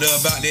 What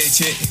about that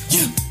check?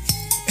 Yeah.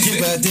 Get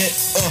about that,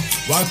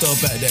 walked up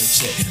at that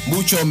check.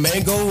 Mucho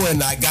mango, and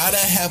I gotta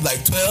have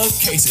like 12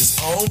 cases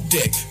on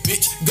deck.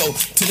 Bitch, go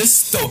to the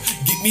store,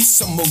 get me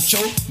some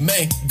mucho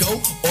mango,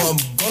 or I'm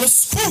gonna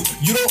screw.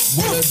 You don't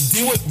wanna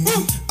deal with me,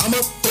 I'ma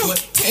throw a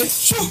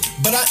tantrum,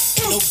 but I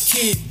ain't no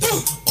kid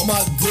though. Oh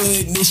my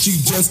goodness, you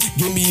just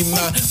give me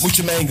my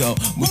mucho mango,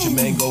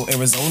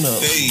 Arizona.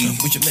 Hey,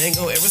 mucho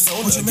mango,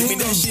 Arizona. Give me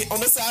that shit on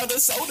the side of the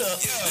soda.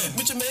 Yeah.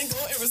 Mucho mango,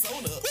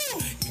 Arizona.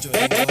 Mucho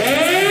mango.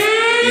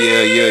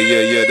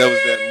 Yeah. That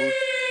was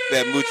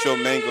that Mucho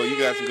Mango. You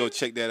guys can go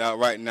check that out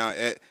right now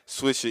at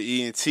Swisher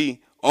ENT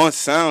on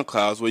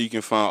SoundCloud, where you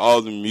can find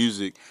all the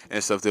music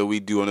and stuff that we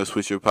do on the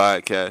Swisher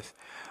podcast.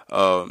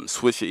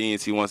 Swisher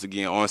ENT once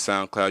again on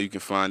SoundCloud. You can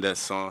find that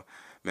song.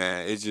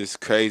 Man, it's just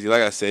crazy.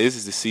 Like I said, this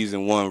is the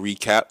season 1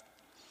 recap.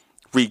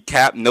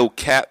 Recap, no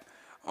cap.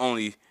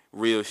 Only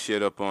real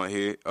shit up on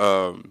here.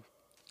 Go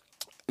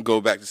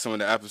back to some of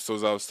the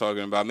episodes I was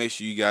talking about. Make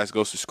sure you guys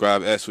go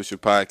subscribe at Swisher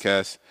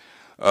Podcast.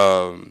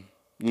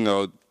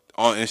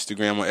 On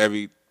Instagram, on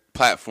every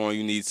platform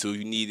you need to.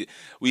 You need it.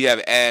 We have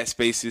ad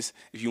spaces.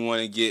 If you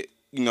want to get,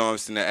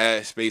 the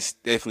ad space,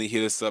 definitely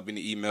hit us up in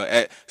the email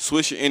at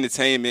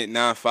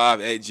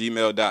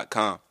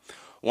swisherentertainment95@gmail.com.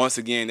 Once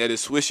again, that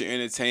is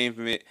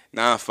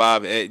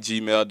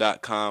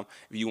swisherentertainment95@gmail.com.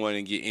 If you want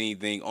to get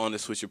anything on the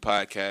Swisher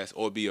Podcast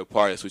or be a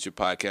part of the Swisher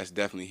Podcast,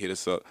 definitely hit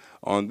us up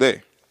on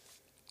there.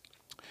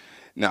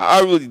 Now, I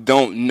really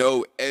don't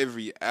know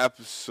every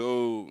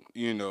episode,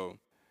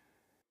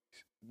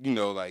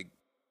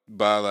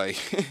 I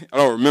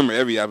don't remember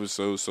every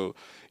episode, so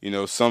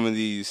some of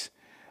these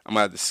I'm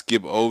gonna have to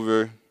skip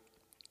over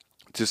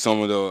to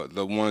some of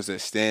the ones that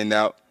stand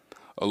out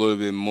a little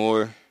bit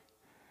more,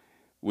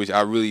 which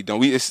I really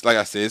don't. It's like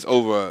I said, it's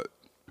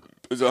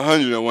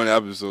 101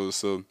 episodes,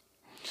 so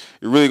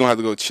you're really gonna have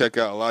to go check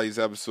out a lot of these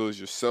episodes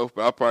yourself.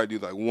 But I'll probably do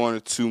like 1 or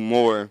 2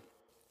 more,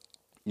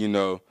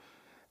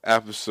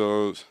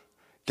 episodes.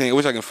 I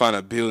wish I can find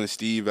a Bill and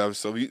Steve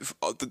episode.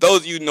 For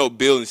those of you who know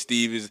Bill and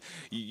Steve,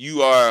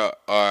 you are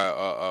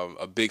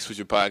a big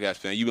Swisher Podcast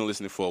fan. You've been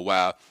listening for a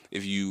while.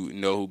 If you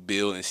know who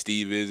Bill and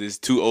Steve is, it's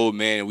 2 old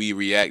men, and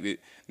we acted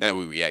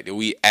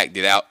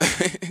out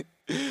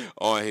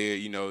on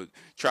here.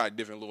 Try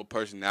different little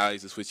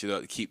personalities to switch it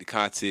up to keep the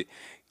content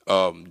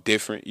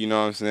different. You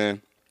know what I'm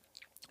saying?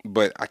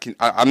 But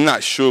I'm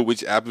not sure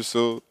which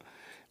episode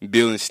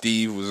Bill and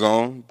Steve was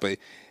on, but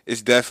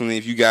it's definitely,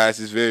 it's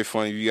very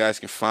funny. If you guys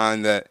can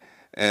find that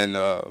and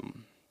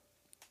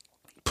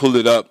pull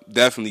it up,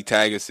 definitely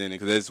tag us in it,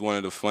 because it's one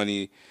of the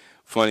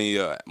one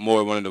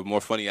of the more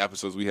funny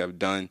episodes we have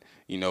done,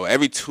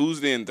 every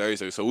Tuesday and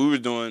Thursday. So we were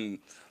doing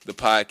the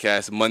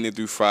podcast Monday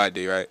through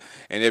Friday, right?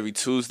 And every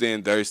Tuesday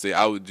and Thursday,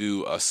 I would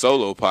do a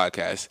solo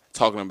podcast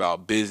talking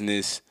about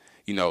business,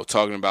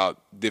 talking about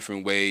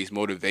different ways,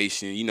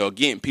 motivation,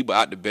 getting people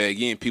out the bed,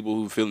 getting people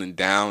who feeling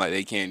down like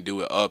they can't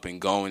do it up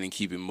and going and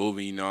keep it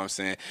moving, you know what I'm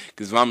saying?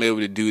 Because if I'm able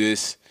to do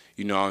this,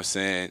 you know what I'm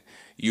saying,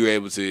 you're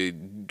able to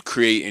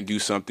create and do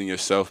something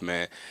yourself,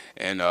 man.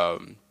 And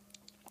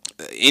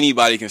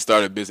anybody can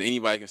start a business,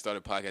 anybody can start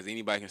a podcast,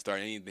 anybody can start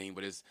anything,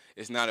 but it's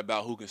not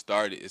about who can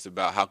start it. It's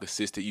about how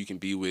consistent you can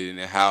be with it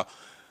and how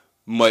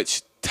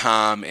much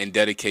time and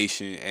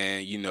dedication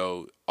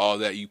and, all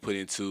that you put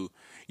into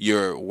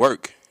your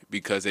work.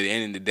 Because at the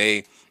end of the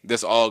day,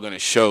 that's all going to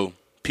show.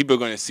 People are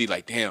going to see,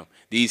 like, damn,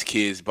 these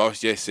kids,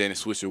 Boss Jet said and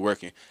Swisher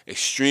working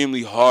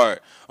extremely hard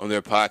on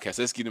their podcast.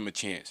 Let's give them a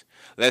chance.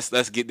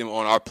 Let's get them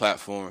on our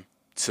platform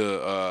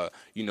to,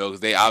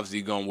 because they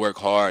obviously going to work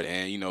hard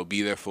and,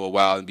 be there for a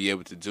while and be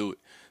able to do it.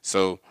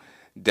 So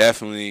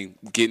definitely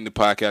getting the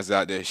podcast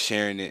out there,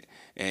 sharing it.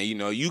 And,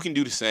 you can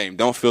do the same.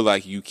 Don't feel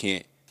like you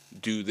can't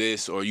do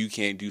this or you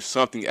can't do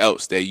something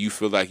else that you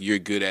feel like you're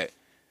good at.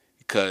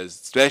 Because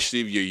especially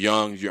if you're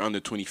young, if you're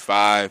under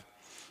 25,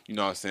 You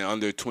know what I'm saying?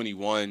 Under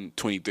 21,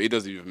 23, it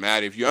doesn't even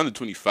matter. If you're under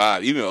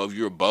 25, even if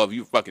you're above,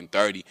 you're fucking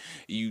 30,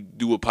 you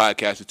do a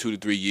podcast for 2 to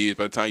 3 years.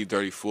 By the time you're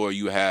 34,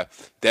 you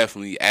have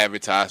definitely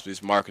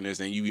advertisements,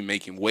 marketers, and you be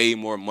making way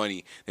more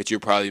money that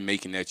you're probably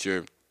making at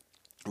your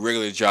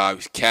regular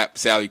job.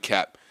 Salary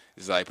cap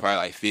is like probably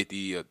like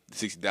 50 or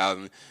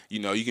 60,000. You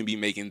know, you can be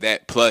making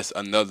that plus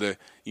another,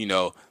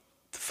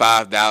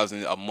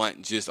 5,000 a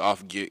month just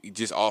off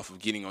of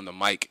getting on the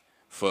mic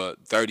for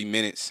 30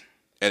 minutes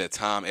at a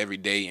time every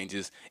day and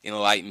just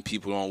enlighten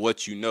people on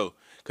what you know.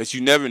 Because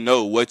you never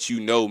know what you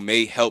know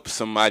may help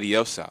somebody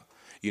else out.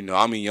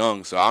 I'm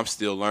young, so I'm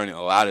still learning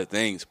a lot of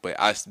things, but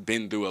I've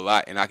been through a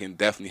lot, and I can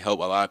definitely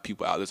help a lot of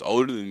people out that's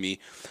older than me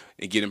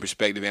and get them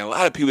perspective, and a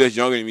lot of people that's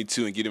younger than me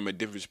too, and get them a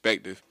different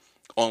perspective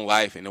on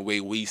life and the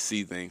way we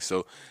see things.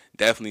 So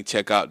definitely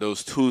check out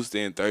those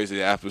Tuesday and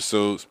Thursday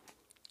episodes,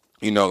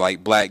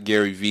 like Black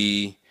Gary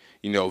V,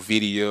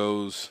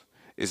 videos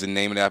is the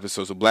name of the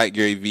episode. So Black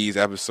Gary V's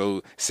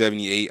episode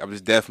 78. I was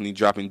definitely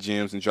dropping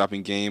gems and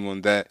dropping game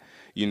on that.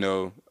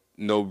 No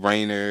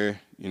brainer,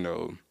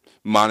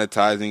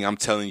 monetizing. I'm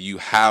telling you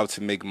how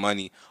to make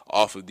money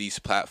off of these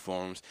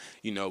platforms.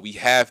 We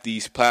have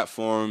these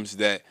platforms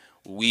that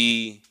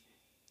they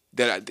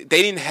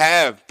didn't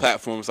have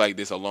platforms like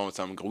this a long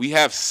time ago. We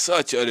have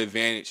such an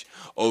advantage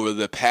over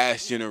the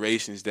past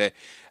generations that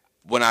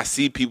when I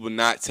see people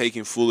not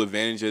taking full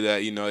advantage of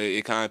that,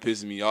 it kind of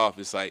pisses me off.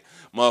 It's like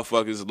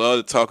motherfuckers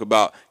love to talk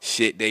about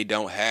shit they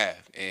don't have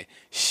and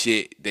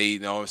shit they,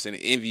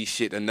 envy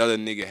shit another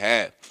nigga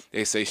have.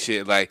 They say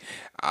shit like,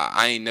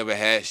 I ain't never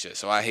had shit,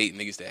 so I hate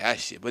niggas that have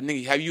shit. But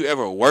nigga, have you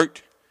ever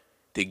worked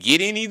to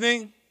get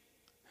anything?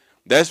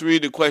 That's really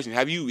the question.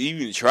 Have you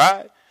even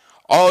tried?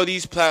 All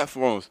these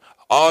platforms,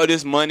 all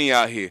this money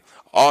out here,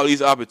 all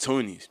these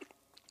opportunities,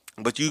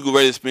 but you go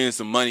ready to spend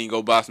some money and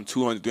go buy some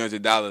 $200,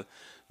 $300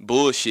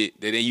 bullshit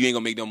that then you ain't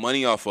gonna make no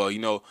money off of.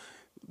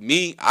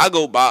 Me, I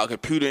go buy a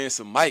computer and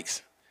some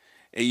mics,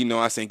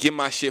 and get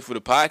my shit for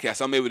the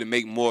podcast. I'm able to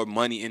make more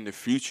money in the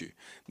future.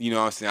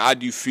 I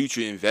do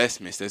future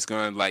investments that's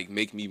gonna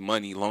make me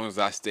money as long as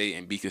I stay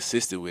and be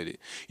consistent with it.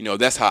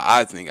 That's how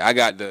I think.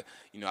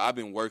 I've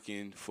been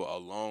working for a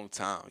long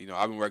time.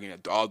 I've been working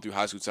all through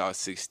high school till I was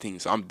 16.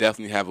 So I'm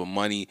definitely have a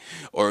money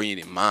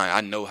oriented mind.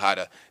 I know how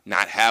to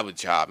not have a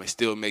job and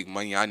still make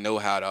money. I know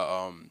how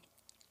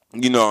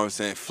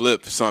to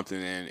flip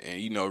something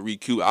and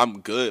recoup. I'm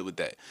good with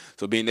that.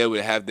 So being able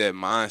to have that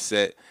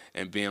mindset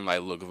and being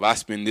like, look, if I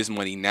spend this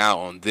money now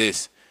on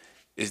this,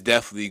 it's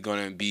definitely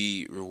going to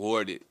be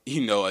rewarded,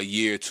 a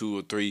year, 2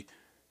 or 3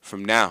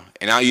 from now.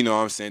 And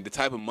the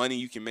type of money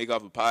you can make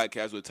off a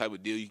podcast or the type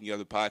of deal you can get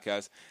off a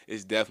podcast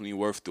is definitely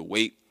worth the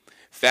wait.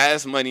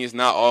 Fast money is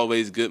not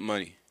always good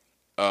money.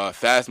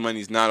 Fast money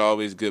is not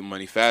always good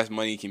money. Fast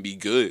money can be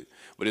good,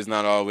 but it's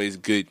not always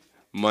good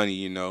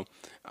money,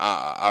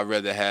 I'd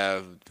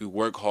rather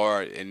work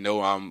hard and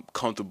know I'm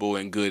comfortable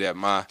and good at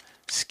my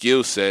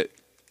skill set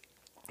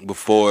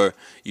before,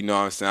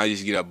 I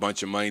just get a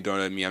bunch of money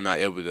thrown at me. I'm not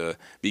able to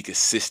be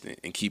consistent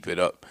and keep it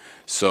up.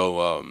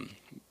 So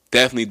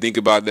definitely think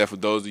about that for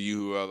those of you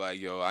who are like,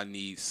 yo, I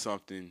need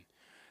something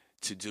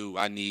to do.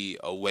 I need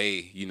a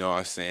way,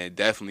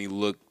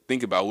 Definitely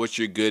think about what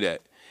you're good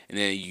at. And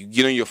then you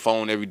get on your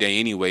phone every day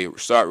anyway.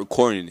 Start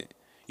recording it.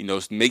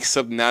 Make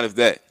something out of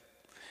that.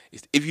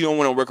 If you don't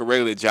want to work a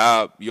regular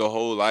job your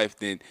whole life,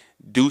 then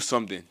do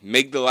something.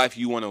 Make the life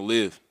you want to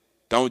live.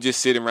 Don't just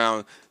sit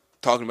around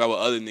talking about what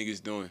other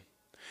niggas doing.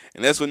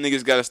 And that's what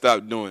niggas got to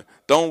stop doing.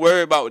 Don't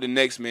worry about what the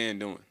next man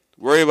doing.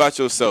 Worry about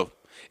yourself.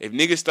 If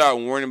niggas start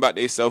worrying about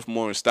themselves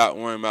more and stop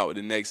worrying about what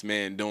the next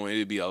man doing,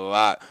 it'd be a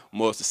lot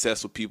more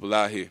successful people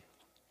out here.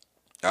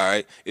 All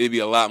right? It'd be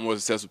a lot more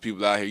successful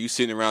people out here. You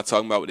sitting around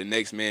talking about what the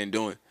next man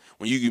doing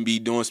when you can be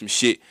doing some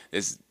shit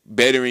that's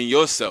bettering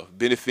yourself,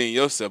 benefiting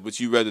yourself, but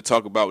you rather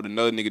talk about what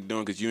another nigga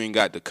doing because you ain't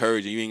got the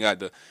courage and you ain't got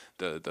the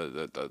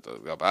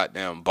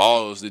goddamn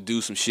balls to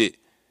do some shit.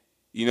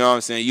 You know what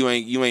I'm saying? You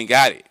ain't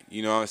got it.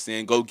 You know what I'm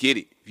saying? Go get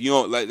it. If you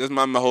don't that's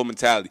my whole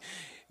mentality.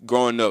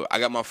 Growing up, I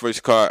got my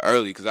first car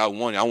early because I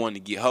wanted to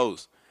get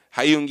hoes.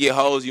 How you gonna get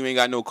hoes? You ain't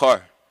got no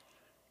car.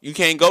 You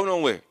can't go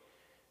nowhere.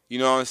 You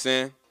know what I'm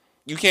saying?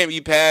 You can't be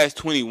past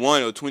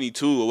 21 or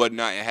 22 or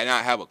whatnot and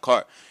not have a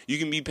car. You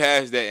can be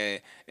past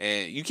that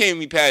and you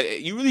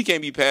really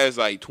can't be past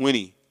like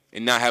 20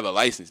 and not have a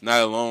license,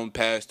 not alone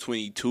past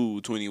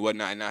 22, 20,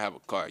 whatnot, and not have a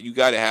car. You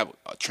got to have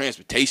a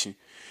transportation.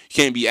 You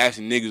can't be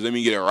asking niggas, let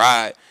me get a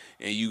ride,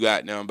 and you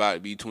got now about to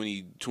be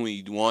 20,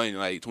 21,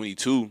 like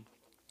 22.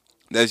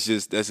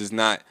 That's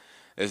not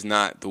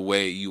the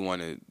way you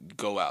want to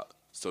go out.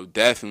 So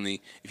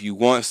definitely, if you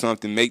want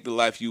something, make the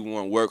life you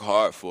want, work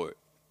hard for it,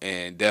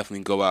 and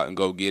definitely go out and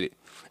go get it.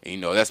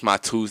 And, that's my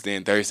Tuesday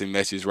and Thursday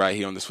message right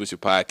here on the Swisher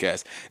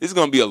podcast. This is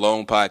going to be a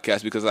long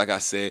podcast because, like I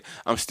said,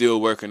 I'm still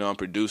working on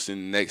producing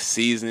the next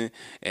season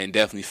and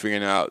definitely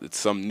figuring out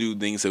some new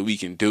things that we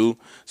can do.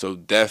 So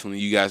definitely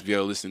you guys be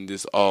able to listen to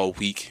this all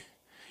week.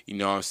 You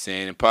know what I'm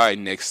saying? And probably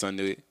next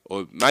Sunday,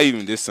 or not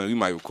even this Sunday, we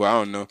might record, I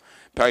don't know.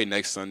 probably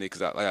next Sunday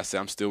because, like I said,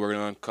 I'm still working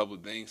on a couple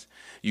of things.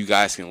 You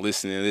guys can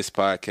listen to this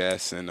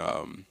podcast, and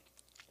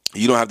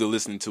you don't have to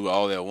listen to it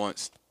all at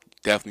once.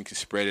 Definitely can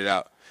spread it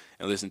out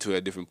and listen to it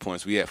at different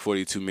points. We at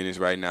 42 minutes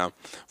right now.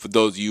 For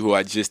those of you who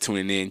are just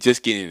tuning in,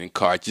 just getting in the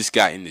car, just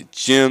got in the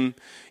gym,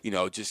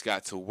 just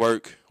got to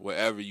work,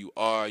 wherever you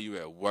are, you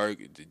at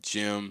work, at the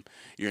gym,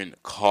 you're in the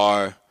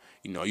car,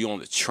 you're on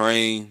the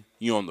train,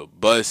 you're on the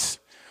bus,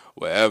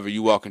 wherever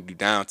you walking through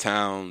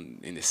downtown,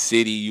 in the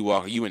city, you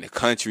in the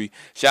country.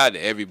 Shout out to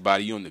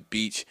everybody. You on the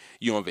beach,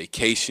 you on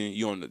vacation,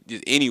 you on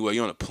just anywhere,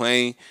 you on a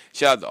plane.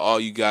 Shout out to all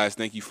you guys.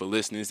 Thank you for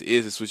listening. This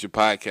is the Swisher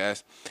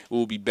Podcast.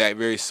 We'll be back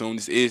very soon.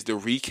 This is the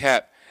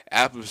recap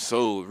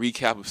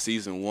of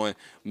season 1.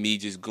 Me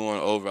just going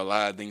over a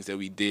lot of things that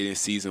we did in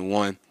season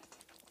 1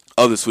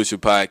 of the Swisher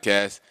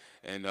Podcast.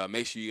 And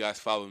make sure you guys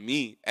follow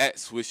me at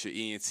Swisher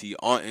ENT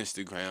on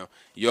Instagram,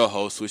 your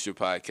host, Swisher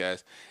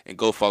Podcast. And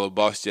go follow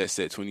Boss Jet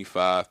Set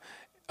 25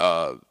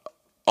 on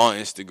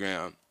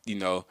Instagram.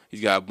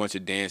 He's got a bunch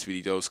of dance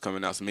videos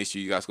coming out. So make sure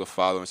you guys go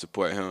follow and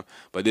support him.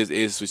 But this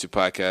is Swisher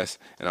Podcast,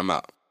 and I'm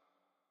out.